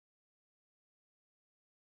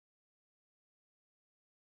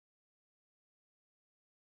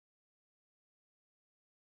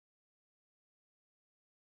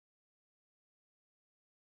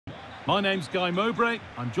My name's Guy Mowbray.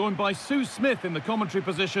 I'm joined by Sue Smith in the commentary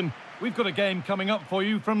position. We've got a game coming up for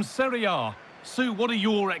you from Serie A. Sue, what are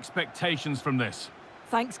your expectations from this?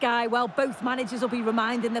 Thanks, Guy. Well, both managers will be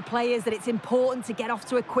reminding the players that it's important to get off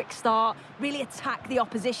to a quick start, really attack the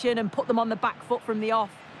opposition and put them on the back foot from the off.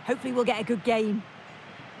 Hopefully we'll get a good game.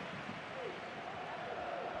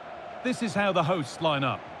 This is how the hosts line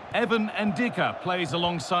up. Evan Ndika plays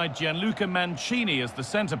alongside Gianluca Mancini as the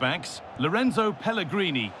centre-backs. Lorenzo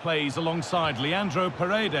Pellegrini plays alongside Leandro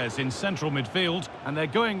Paredes in central midfield. And they're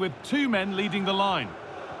going with two men leading the line.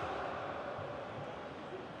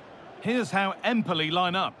 Here's how Empoli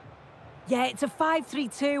line up. Yeah, it's a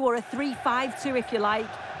 5-3-2 or a 3-5-2 if you like.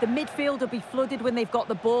 The midfield will be flooded when they've got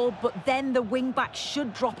the ball, but then the wing-backs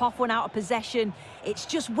should drop off when out of possession. It's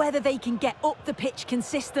just whether they can get up the pitch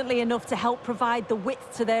consistently enough to help provide the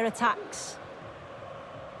width to their attacks.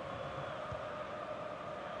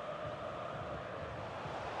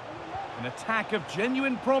 An attack of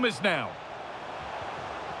genuine promise now.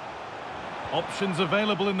 Options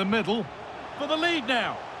available in the middle for the lead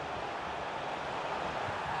now.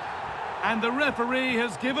 And the referee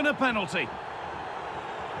has given a penalty.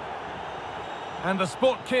 And the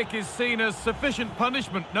spot kick is seen as sufficient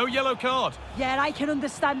punishment, no yellow card. Yeah, I can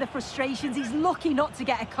understand the frustrations. He's lucky not to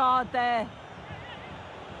get a card there.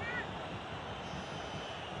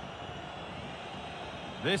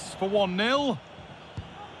 This for 1-0.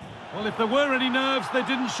 Well, if there were any nerves, they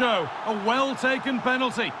didn't show. A well-taken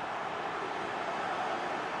penalty.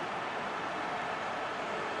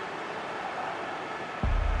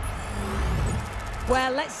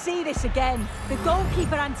 Well, let's see this again. The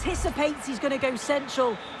goalkeeper anticipates he's going to go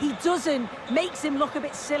central. He doesn't. Makes him look a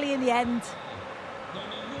bit silly in the end.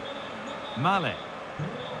 Male.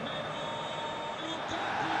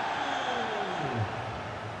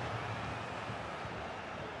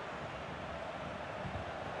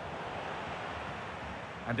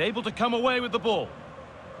 And able to come away with the ball.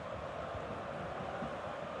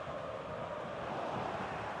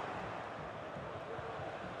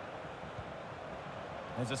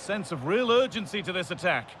 There's a sense of real urgency to this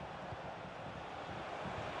attack.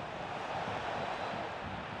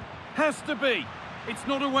 Has to be. It's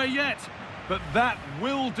not away yet. But that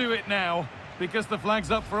will do it now, because the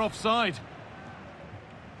flag's up for offside.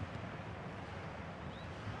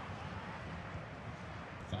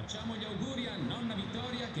 Facciamo gli auguri a nonna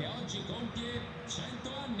Vittoria che oggi compie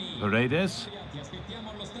 100 anni. Paredes. Ti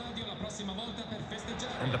aspettiamo allo stadio la prossima volta per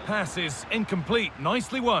festeggiare. And the pass is incomplete.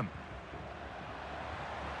 Nicely won.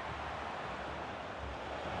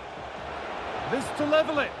 This to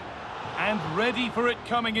level it, and ready for it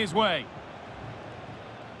coming his way.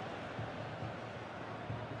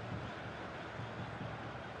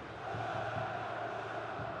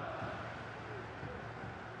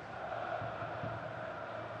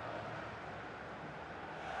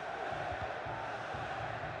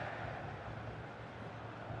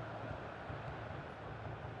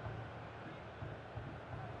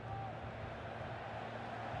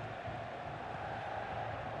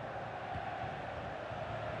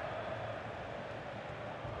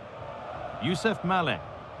 Youssef Male.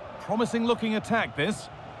 Promising looking attack, this.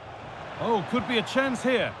 Oh, could be a chance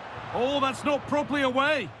here. Oh, that's not properly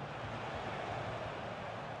away.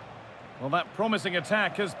 Well, that promising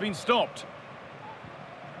attack has been stopped.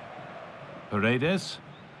 Paredes.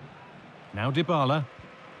 Now Dybala.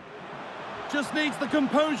 Just needs the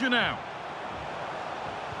composure now.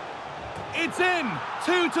 It's in!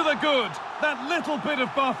 2 to the good. That little bit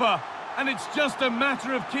of buffer. And it's just a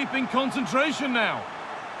matter of keeping concentration now.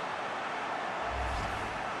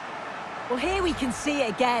 Well, here we can see it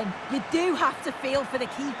again. You do have to feel for the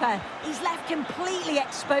keeper. He's left completely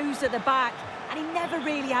exposed at the back, and he never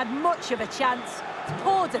really had much of a chance. It's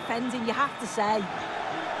poor defending, you have to say.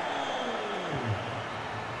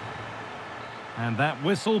 And that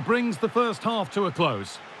whistle brings the first half to a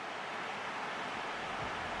close.